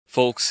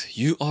Folks,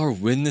 you are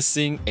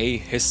witnessing a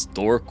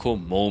historical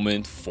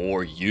moment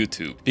for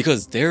YouTube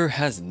because there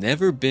has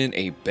never been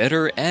a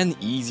better and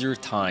easier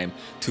time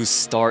to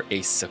start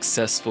a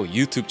successful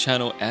YouTube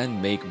channel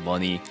and make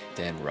money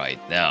than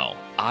right now.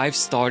 I've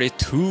started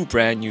 2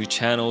 brand new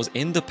channels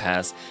in the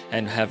past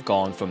and have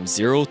gone from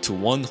 0 to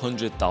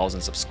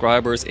 100,000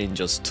 subscribers in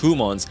just 2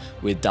 months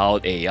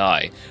without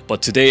AI.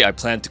 But today I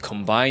plan to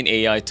combine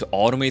AI to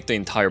automate the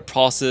entire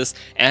process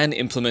and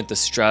implement the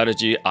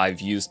strategy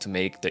I've used to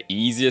make the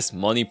easiest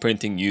money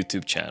printing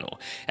YouTube channel.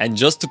 And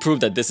just to prove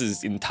that this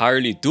is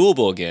entirely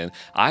doable again,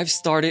 I've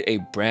started a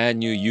brand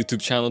new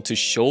YouTube channel to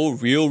show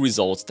real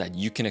results that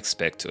you can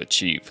expect to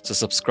achieve. So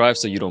subscribe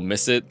so you don't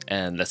miss it,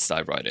 and let's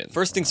dive right in.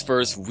 First things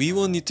first, we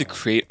will need to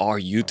create our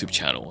YouTube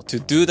channel. To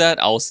do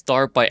that, I'll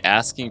start by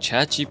asking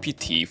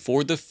ChatGPT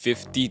for the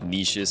 50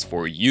 niches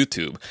for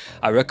YouTube.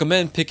 I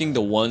recommend picking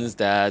the ones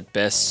that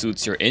best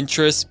suits your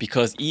interests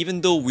because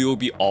even though we will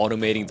be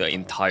automating the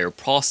entire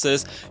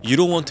process, you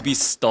don't want to be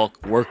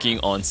stuck working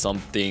on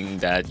something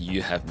that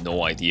you have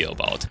no idea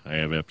about. I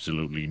have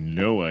absolutely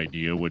no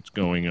idea what's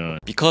going on.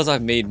 Because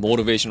I've made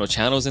motivational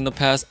channels in the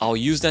past, I'll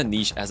use that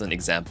niche as an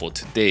example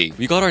today.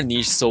 We got our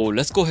niche, so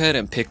let's go ahead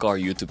and pick our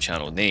YouTube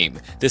channel name.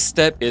 This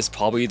step is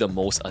probably the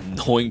most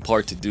annoying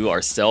part to do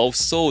ourselves,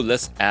 so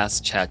let's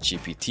ask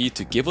ChatGPT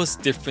to give us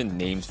different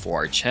names for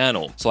our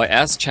channel. So I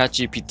asked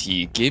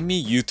ChatGPT, give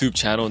me YouTube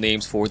channel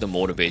names for the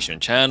motivation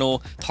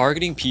channel,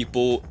 targeting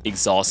people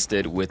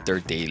exhausted with their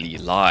daily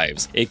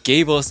lives. It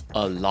gave us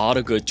a lot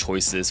of good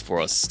choices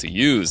for us to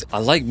use. I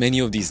like many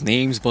of these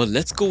names, but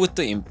let's go with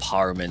the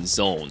empowerment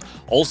zone.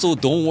 Also,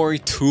 don't worry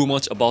too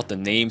much about the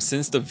name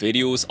since the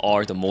videos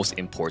are the most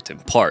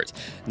important part.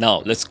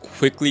 Now, let's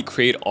quickly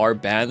create our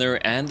banner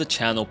and the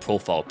channel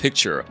profile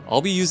picture.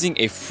 I'll be using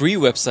a free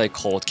website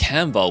called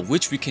Canva,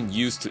 which we can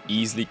use to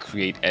easily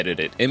create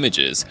edited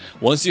images.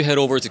 Once you head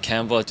over to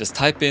Canva, just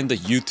type in the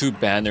YouTube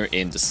banner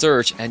in the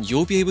search and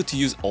you'll be able to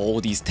use all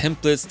these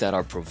templates that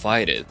are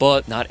provided.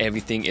 But not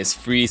everything is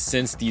free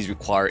since these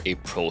require a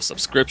pro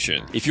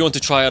subscription. If you want to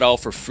try it out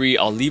for free,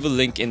 I'll leave a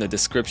link in the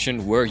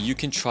description where you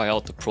can try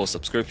out the pro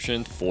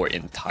subscription for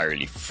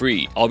entirely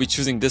free. I'll be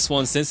choosing this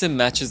one since it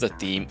matches the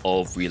theme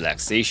of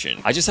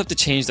relaxation. I just have to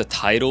change the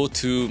title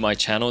to my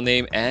channel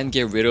name and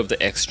get rid of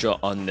the extra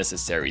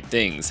unnecessary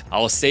things.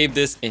 I'll save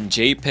this in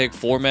JPEG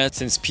format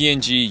since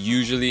PNG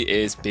usually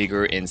is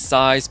bigger in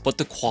size, but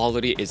the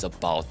quality is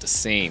about the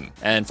same.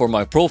 And for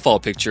my profile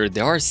picture,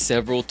 there are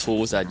several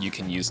tools that you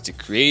can use to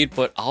create,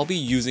 but I'll be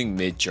using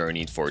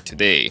Midjourney for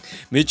today.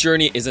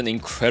 Midjourney is an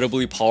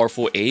incredibly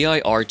powerful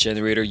AI art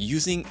generator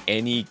using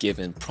any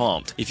given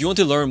prompt. If you want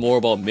to learn more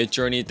about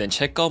Midjourney, then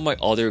check out my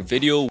other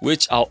video,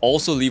 which I'll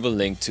also leave a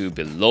link to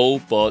below.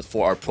 But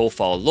for our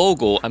profile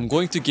logo, I'm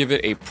going to give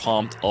it a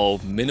prompt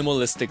of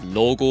minimalistic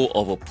logo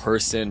of a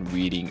person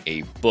reading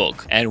a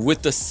book. And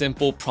with the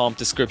simple prompt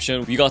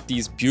description, we got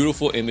these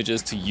beautiful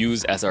images to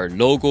use as our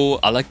logo.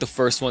 I like the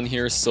first one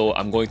here, so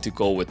I'm going to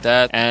go with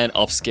that and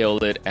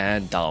upscale it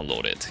and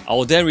download it. I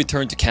will then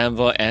return to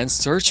Canva and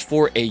search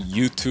for a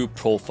YouTube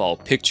profile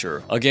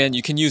picture. Again,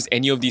 you can use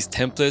any of these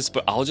templates,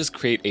 but I'll just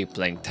create a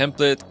blank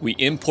template. We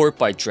import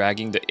by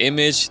dragging the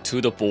image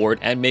to the board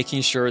and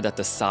making sure that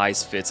the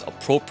size fits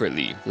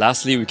appropriately.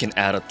 Lastly, we can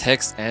add a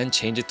text and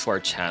change it to our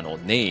channel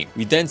name.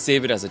 We then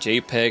save it as a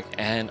JPEG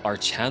and our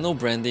channel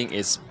branding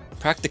is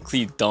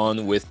practically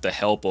done with the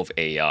help of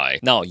AI.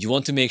 Now, you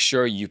want to make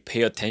sure you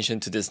pay attention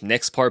to this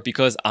next part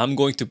because I'm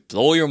going to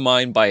blow your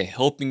mind by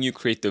helping you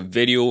create the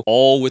video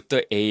all with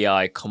the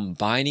AI,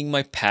 combining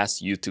my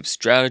past YouTube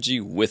strategy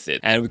with it.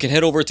 And we can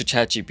head over to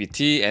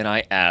ChatGPT and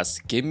I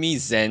ask, give me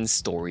Zen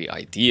story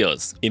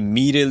ideas.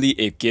 Immediately,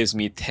 it gives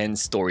me 10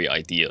 story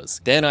ideas.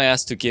 Then I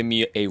ask to give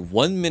me a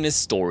 1-minute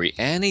story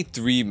and a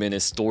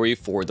 3-minute story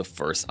for the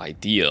first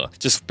idea.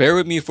 Just bear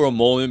with me for a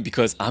moment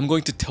because I'm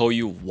going to tell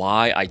you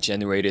why I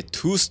generated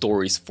 2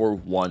 stories for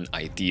 1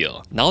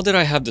 idea. Now that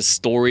I have the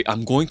story,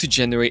 I'm going to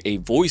generate a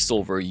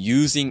voiceover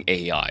using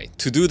AI.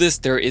 To do this,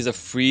 there is a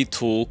free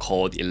tool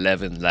called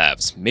 11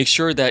 Labs. Make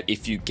sure that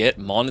if you get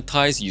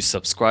monetized, you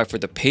subscribe for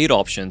the paid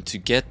option to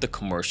get the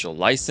commercial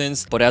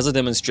license. But as a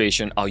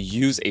demonstration, I'll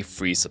use a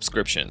free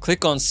subscription.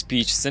 Click on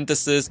speech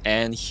synthesis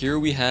and here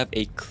we have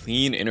a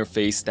clean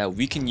interface that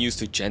we can use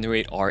to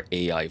generate our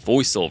AI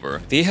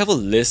voiceover. They have a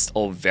list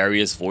of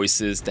various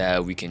voices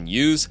that we can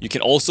use. You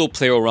can also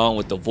play around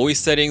with the voice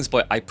settings,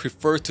 but I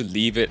prefer to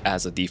leave it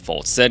as a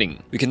default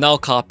setting. We can now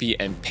copy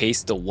and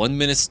paste the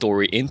 1-minute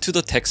story into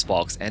the text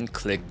box and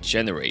click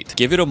generate.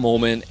 Give it a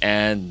moment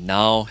and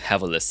now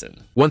have a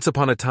listen. Once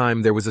upon a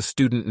time, there was a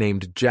student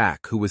named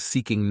Jack who was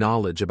seeking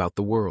knowledge about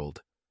the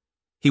world.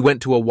 He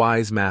went to a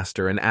wise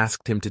master and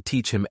asked him to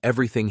teach him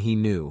everything he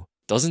knew.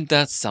 Doesn't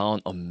that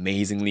sound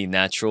amazingly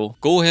natural?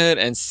 Go ahead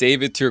and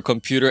save it to your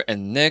computer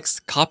and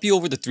next, copy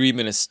over the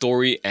 3-minute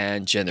story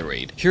and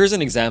generate. Here's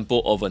an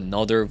example of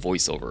another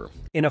voiceover.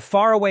 In a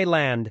faraway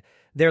land,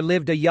 there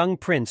lived a young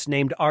prince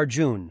named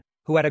Arjun,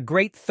 who had a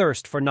great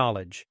thirst for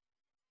knowledge.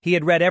 He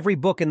had read every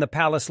book in the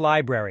palace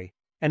library,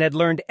 and had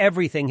learned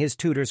everything his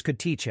tutors could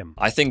teach him.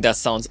 I think that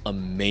sounds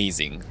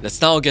amazing.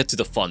 Let's now get to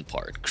the fun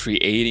part,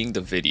 creating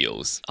the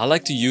videos. I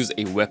like to use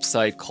a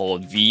website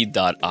called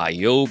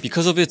v.io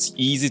because of its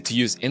easy to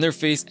use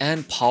interface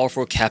and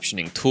powerful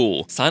captioning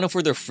tool. Sign up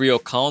for their free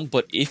account,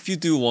 but if you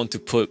do want to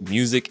put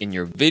music in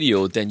your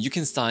video, then you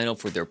can sign up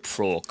for their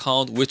pro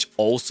account, which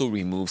also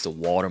removes the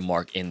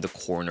watermark in the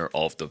corner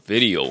of the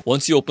video.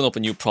 Once you open up a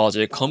new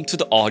project, come to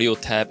the audio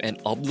tab and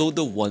upload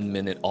the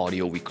 1-minute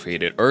audio we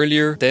created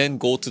earlier. Then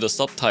go to the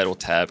subtitle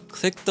tab,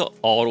 click the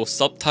auto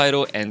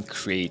subtitle and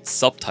create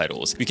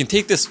subtitles. You can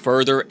take this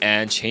further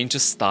and change the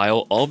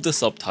style of the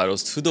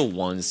subtitles to the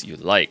ones you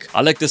like.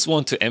 I like this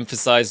one to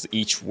emphasize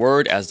each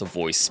word as the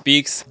voice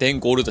speaks. Then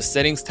go to the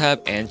settings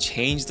tab and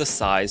change the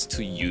size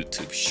to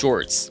YouTube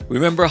Shorts.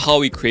 Remember how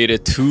we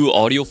created 2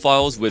 audio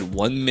files with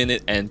 1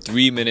 minute and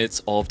 3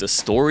 minutes of the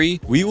story?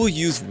 We will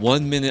use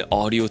 1-minute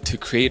audio to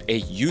create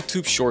a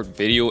YouTube short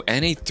video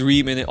and a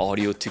 3-minute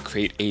audio to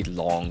create a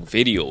long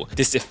video.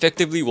 This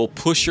effectively will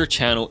push your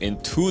channel in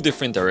 2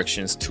 different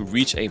directions to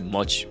reach a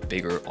much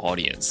bigger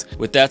audience.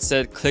 With that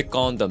said, click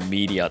on the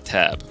media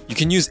tab. You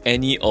can use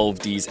any of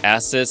these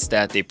assets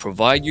that they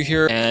provide you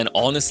here, and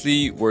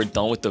honestly, we're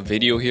done with the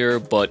video here,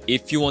 but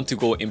if you want to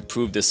go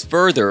improve this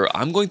further,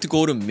 I'm going to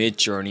go to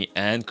Midjourney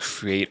and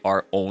create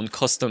our own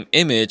custom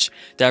image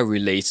that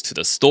relates to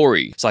the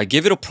story. So I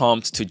give it a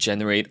prompt to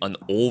generate an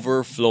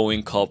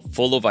overflowing cup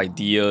full of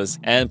ideas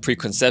and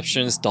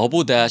preconceptions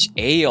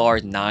AR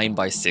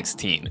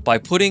 9:16. By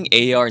putting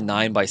AR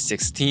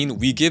 9:16,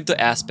 we give the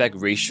aspect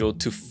ratio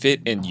to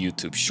fit in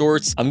YouTube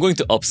Shorts. I'm going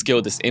to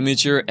upscale this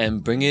image here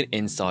and bring it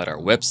inside our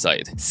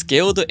website.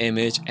 Scale the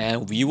image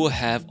and we will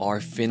have our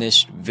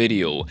finished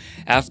video.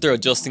 After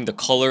adjusting the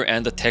color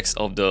and the text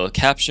of the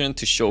caption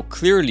to show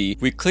clearly,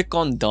 we click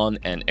on Done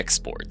and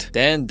Export.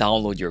 Then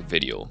download your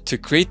video. To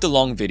create the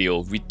long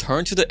video,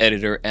 return to the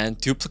editor and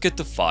duplicate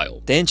the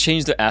file. Then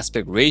change the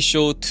aspect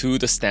ratio to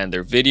the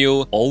standard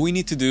video. All we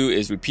need to do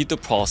is repeat the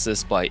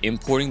process by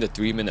importing the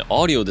 3-minute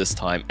audio this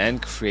time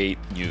and create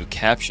new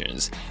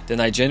captions. Then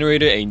I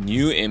generated a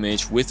new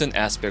image with an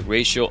aspect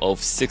ratio of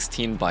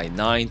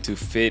 16:9 to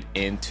fit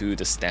into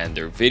the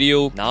standard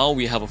video. Now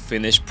we have a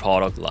finished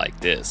product like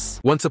this.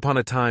 Once upon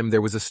a time,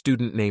 there was a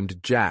student named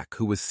Jack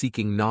who was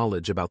seeking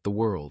knowledge about the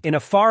world. In a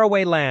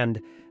faraway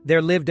land,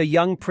 there lived a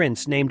young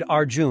prince named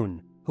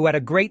Arjun, who had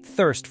a great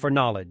thirst for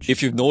knowledge.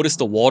 If you've noticed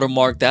the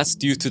watermark, that's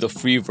due to the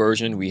free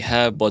version we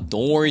have, but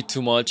don't worry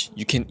too much.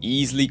 You can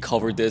easily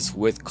cover this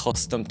with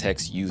custom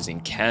text using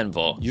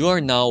Canva. You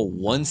are now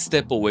one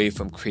step away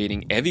from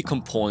creating every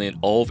component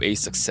of a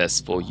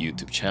successful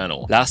YouTube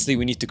channel. Lastly,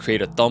 we need to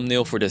create a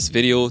thumbnail for this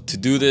video. To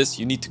do this,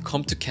 you need to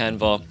come to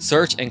Canva,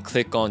 search and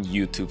click on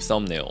YouTube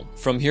thumbnail.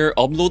 From here,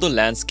 upload the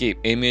landscape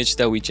image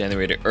that we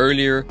generated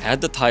earlier, add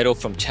the title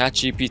from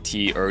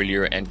ChatGPT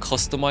earlier, and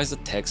customize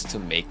the text to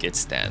make it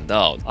stand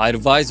out. I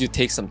advise you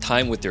take some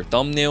time with your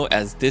thumbnail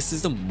as this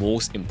is the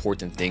most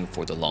important thing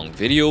for the long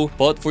video,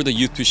 but for the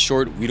YouTube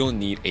short, we don't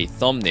need a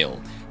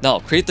thumbnail. Now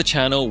create the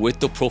channel with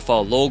the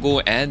profile logo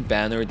and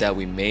banner that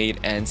we made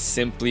and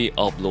simply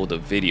upload the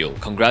video.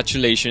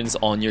 Congratulations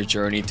on your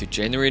journey to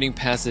generating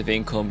passive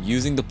income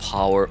using the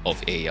power of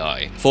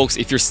AI. Folks,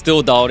 if you're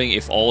still doubting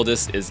if all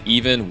this is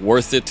even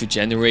worth it to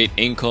generate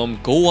income,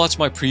 go watch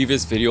my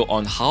previous video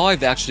on how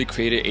I've actually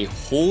created a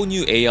whole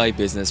new AI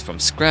business from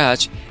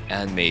scratch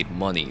and made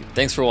money.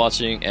 Thanks for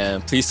watching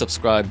and please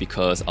subscribe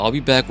because I'll be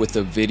back with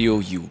a video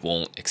you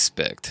won't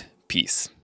expect. Peace.